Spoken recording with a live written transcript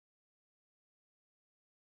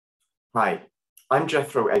Hi, I'm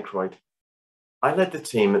Jethro Akroyd. I led the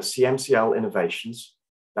team at CMCL Innovations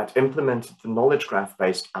that implemented the knowledge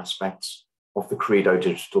graph-based aspects of the CReDo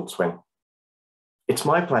digital twin. It's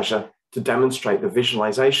my pleasure to demonstrate the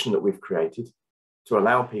visualization that we've created to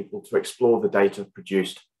allow people to explore the data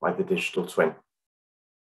produced by the digital twin.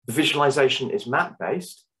 The visualization is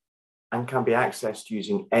map-based and can be accessed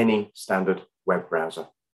using any standard web browser.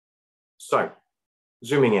 So,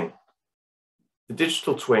 zooming in. The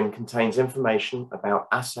digital twin contains information about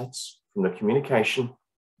assets from the communication,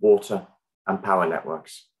 water, and power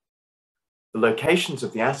networks. The locations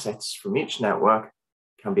of the assets from each network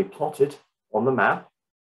can be plotted on the map,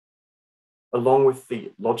 along with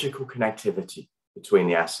the logical connectivity between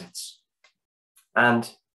the assets.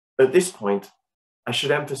 And at this point, I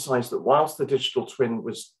should emphasize that whilst the digital twin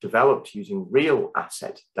was developed using real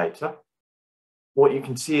asset data, what you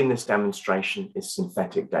can see in this demonstration is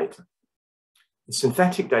synthetic data. The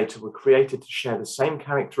synthetic data were created to share the same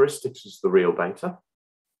characteristics as the real data,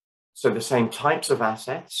 so the same types of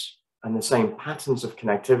assets and the same patterns of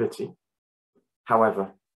connectivity.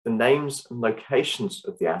 However, the names and locations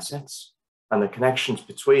of the assets and the connections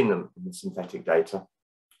between them in the synthetic data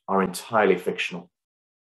are entirely fictional.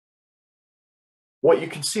 What you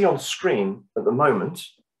can see on screen at the moment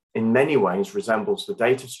in many ways resembles the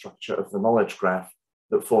data structure of the knowledge graph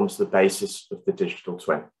that forms the basis of the digital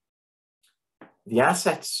twin. The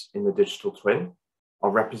assets in the digital twin are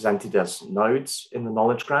represented as nodes in the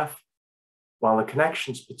knowledge graph, while the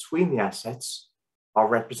connections between the assets are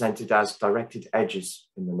represented as directed edges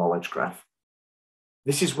in the knowledge graph.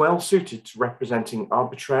 This is well suited to representing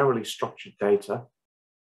arbitrarily structured data,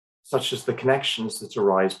 such as the connections that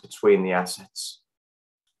arise between the assets.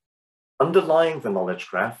 Underlying the knowledge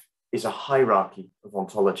graph is a hierarchy of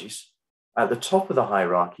ontologies. At the top of the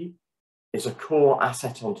hierarchy is a core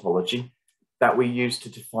asset ontology that we use to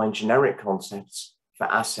define generic concepts for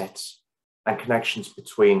assets and connections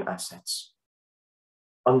between assets.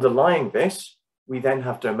 Underlying this, we then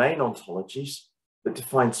have domain ontologies that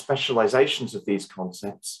define specializations of these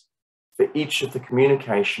concepts for each of the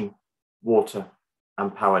communication, water,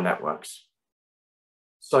 and power networks.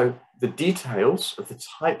 So the details of the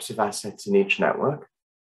types of assets in each network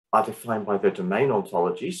are defined by the domain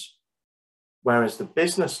ontologies, whereas the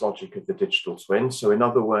business logic of the digital twin, so in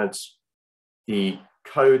other words, the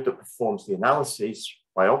code that performs the analyses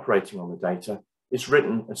by operating on the data, is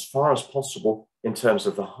written as far as possible in terms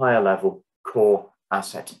of the higher level core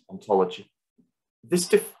asset ontology. This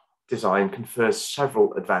design confers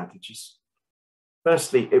several advantages.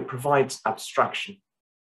 Firstly, it provides abstraction.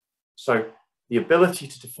 So the ability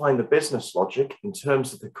to define the business logic in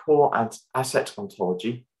terms of the core asset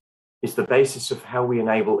ontology is the basis of how we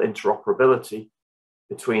enable interoperability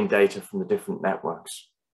between data from the different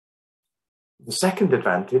networks. The second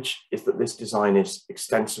advantage is that this design is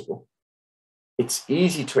extensible. It's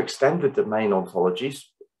easy to extend the domain ontologies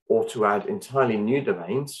or to add entirely new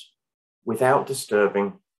domains without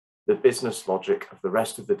disturbing the business logic of the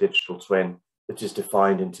rest of the digital twin that is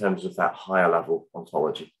defined in terms of that higher level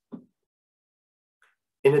ontology.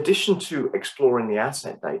 In addition to exploring the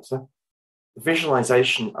asset data, the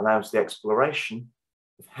visualization allows the exploration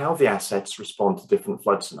of how the assets respond to different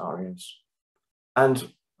flood scenarios.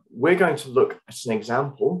 And we're going to look at an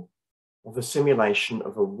example of a simulation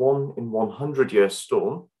of a 1 in 100 year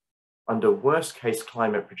storm under worst case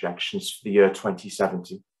climate projections for the year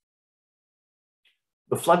 2070.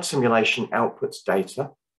 The flood simulation outputs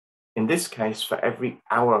data, in this case for every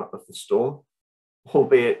hour of the storm,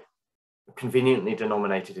 albeit conveniently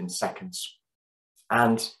denominated in seconds.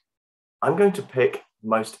 And I'm going to pick the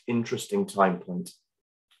most interesting time point.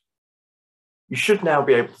 You should now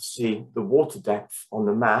be able to see the water depth on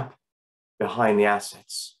the map behind the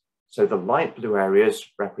assets. So the light blue areas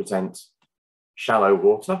represent shallow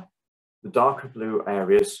water. The darker blue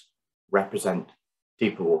areas represent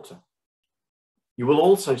deeper water. You will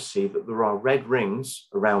also see that there are red rings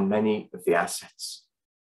around many of the assets.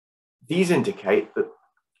 These indicate that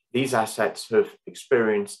these assets have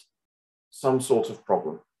experienced some sort of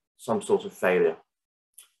problem, some sort of failure.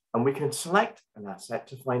 And we can select an asset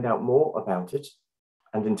to find out more about it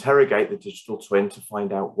and interrogate the digital twin to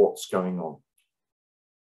find out what's going on.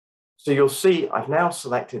 So you'll see I've now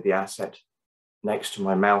selected the asset next to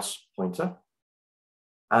my mouse pointer,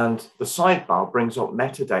 and the sidebar brings up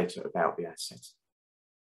metadata about the asset.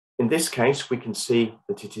 In this case, we can see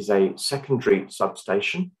that it is a secondary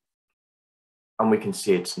substation, and we can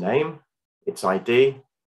see its name, its ID,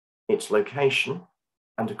 its location,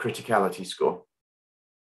 and a criticality score.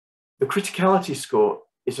 The criticality score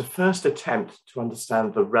is a first attempt to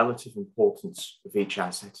understand the relative importance of each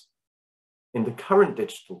asset. in the current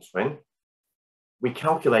digital twin, we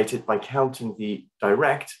calculate it by counting the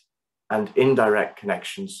direct and indirect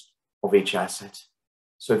connections of each asset.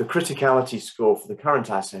 So the criticality score for the current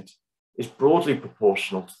asset is broadly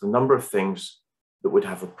proportional to the number of things that would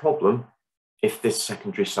have a problem if this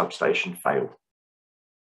secondary substation failed.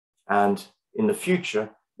 And in the future,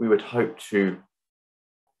 we would hope to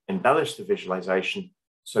embellish the visualization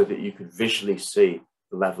so that you could visually see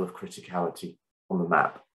the level of criticality on the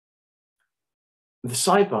map. The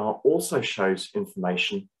sidebar also shows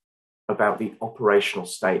information about the operational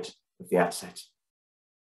state of the asset.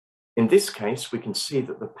 In this case, we can see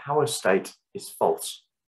that the power state is false.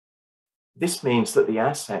 This means that the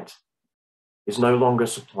asset is no longer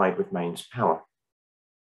supplied with mains power.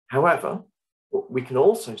 However, we can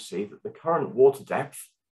also see that the current water depth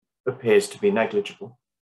appears to be negligible.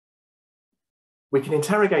 We can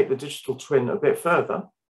interrogate the digital twin a bit further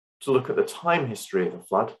to look at the time history of the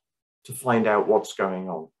flood to find out what's going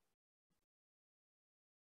on.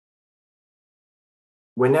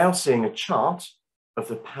 We're now seeing a chart of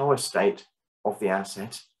the power state of the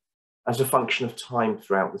asset as a function of time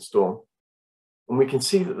throughout the storm. And we can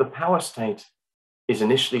see that the power state is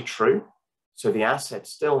initially true, so the asset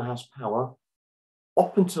still has power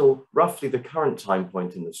up until roughly the current time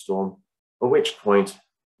point in the storm, at which point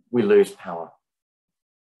we lose power.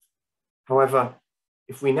 However,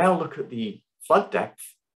 if we now look at the flood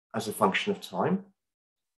depth as a function of time,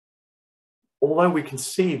 although we can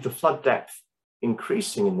see the flood depth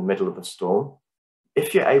increasing in the middle of the storm,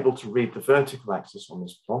 if you're able to read the vertical axis on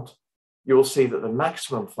this plot, you will see that the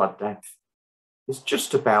maximum flood depth is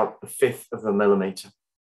just about 1/5 of a millimeter.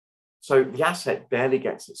 So the asset barely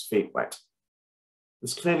gets its feet wet.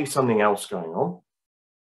 There's clearly something else going on.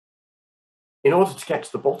 In order to get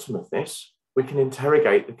to the bottom of this, we can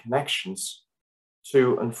interrogate the connections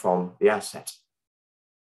to and from the asset.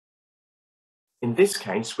 In this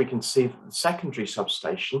case, we can see that the secondary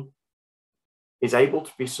substation is able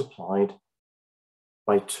to be supplied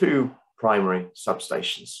by 2 primary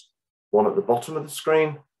substations, one at the bottom of the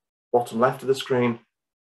screen, bottom left of the screen,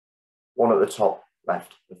 one at the top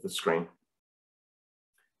left of the screen.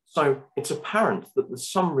 So it's apparent that there's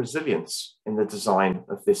some resilience in the design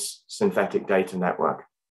of this synthetic data network.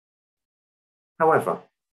 However,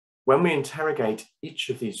 when we interrogate each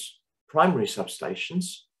of these primary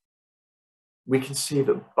substations, we can see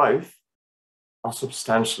that both are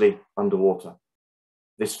substantially underwater.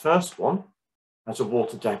 This first one has a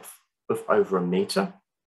water depth of over 1 meter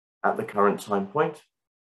at the current time point.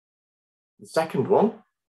 The second one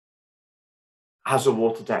has a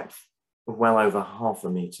water depth of well over 1/2 a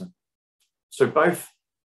meter. So both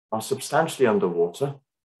are substantially underwater.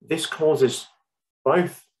 This causes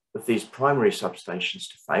both of these primary substations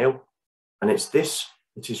to fail, and it's this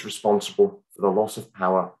that is responsible for the loss of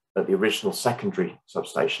power at the original secondary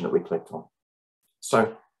substation that we clicked on.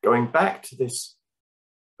 So going back to this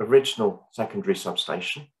original secondary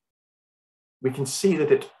substation, we can see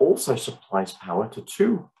that it also supplies power to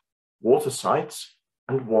 2 water sites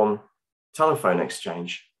and 1 telephone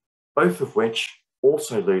exchange, both of which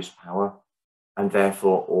also lose power and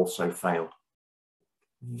therefore also fail.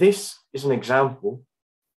 This is an example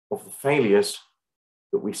of the failures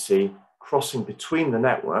that we see crossing between the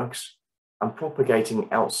networks and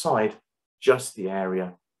propagating outside just the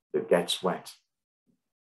area that gets wet.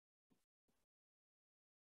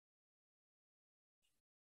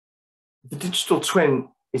 The digital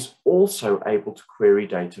twin is also able to query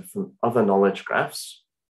data from other knowledge graphs,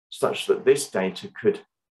 such that this data could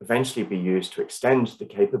eventually be used to extend the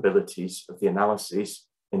capabilities of the analyses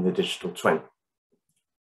in the digital twin.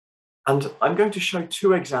 And I'm going to show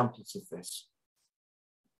 2 examples of this.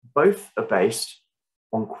 Both are based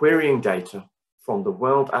on querying data from the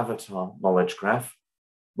World Avatar Knowledge Graph,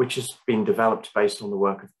 which has been developed based on the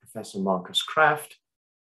work of Professor Marcus Kraft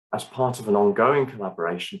as part of an ongoing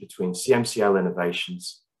collaboration between CMCL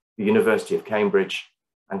Innovations, the University of Cambridge,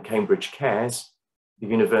 and Cambridge Cares, the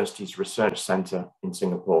university's research centre in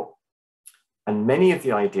Singapore. And many of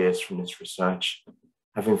the ideas from this research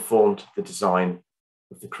have informed the design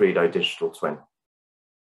of the CReDo digital twin.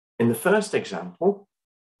 In the first example,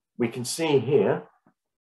 we can see here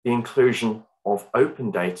the inclusion of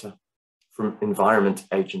open data from Environment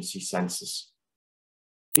Agency sensors.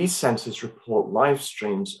 These sensors report live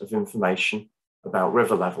streams of information about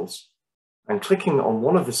river levels, and clicking on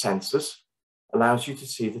one of the sensors allows you to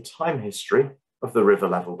see the time history of the river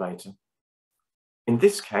level data. In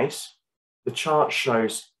this case, the chart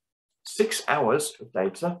shows 6 hours of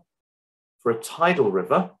data for a tidal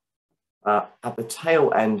river at the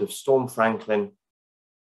tail end of Storm Franklin,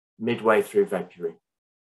 midway through February.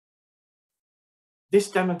 This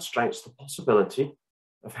demonstrates the possibility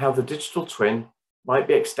of how the digital twin might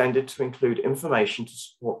be extended to include information to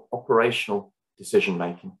support operational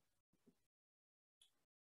decision-making.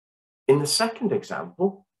 In the second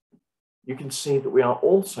example, you can see that we are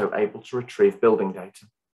also able to retrieve building data.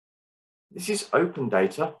 This is open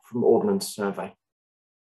data from Ordnance Survey,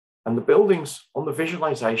 and the buildings on the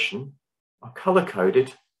visualization are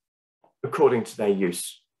color-coded according to their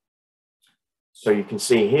use. So you can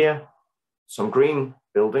see here some green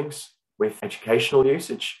buildings with educational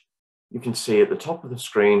usage. You can see at the top of the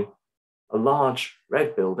screen a large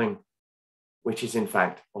red building, which is in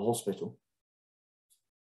fact a hospital.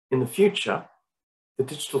 In the future, the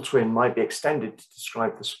digital twin might be extended to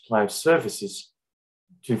describe the supply of services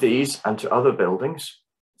to these and to other buildings,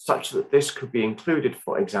 such that this could be included,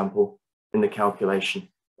 for example, in the calculation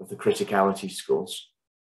of the criticality scores.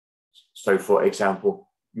 So, for example,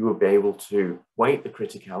 you will be able to weight the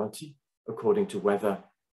criticality according to whether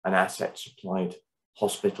an asset supplied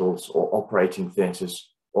hospitals or operating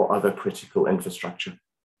theatres or other critical infrastructure.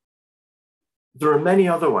 There are many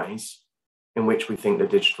other ways in which we think the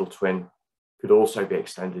digital twin could also be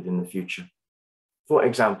extended in the future. For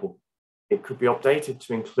example, it could be updated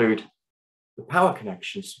to include the power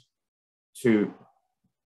connections to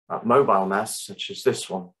mobile masts such as this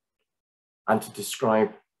one, and to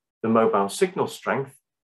describe the mobile signal strength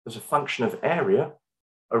as a function of area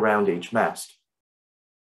around each mast.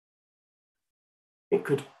 It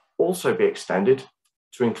could also be extended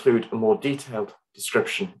to include a more detailed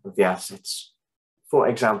description of the assets. For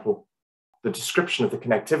example, the description of the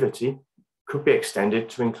connectivity could be extended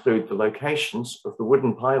to include the locations of the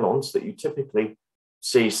wooden pylons that you typically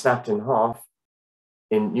see snapped in half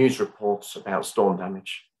in news reports about storm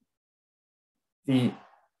damage. The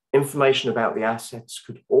information about the assets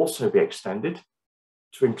could also be extended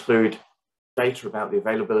to include data about the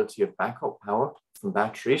availability of backup power from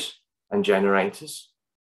batteries and generators,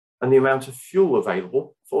 and the amount of fuel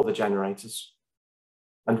available for the generators,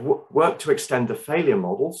 and work to extend the failure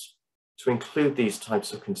models to include these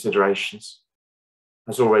types of considerations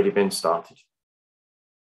has already been started.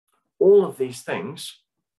 All of these things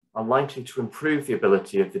are likely to improve the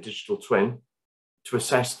ability of the digital twin to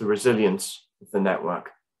assess the resilience of the network.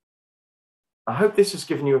 I hope this has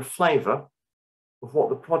given you a flavour of what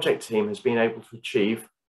the project team has been able to achieve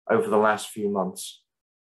over the last few months,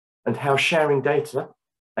 and how sharing data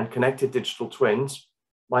and connected digital twins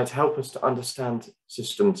might help us to understand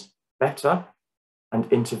systems better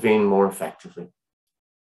and intervene more effectively.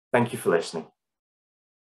 Thank you for listening.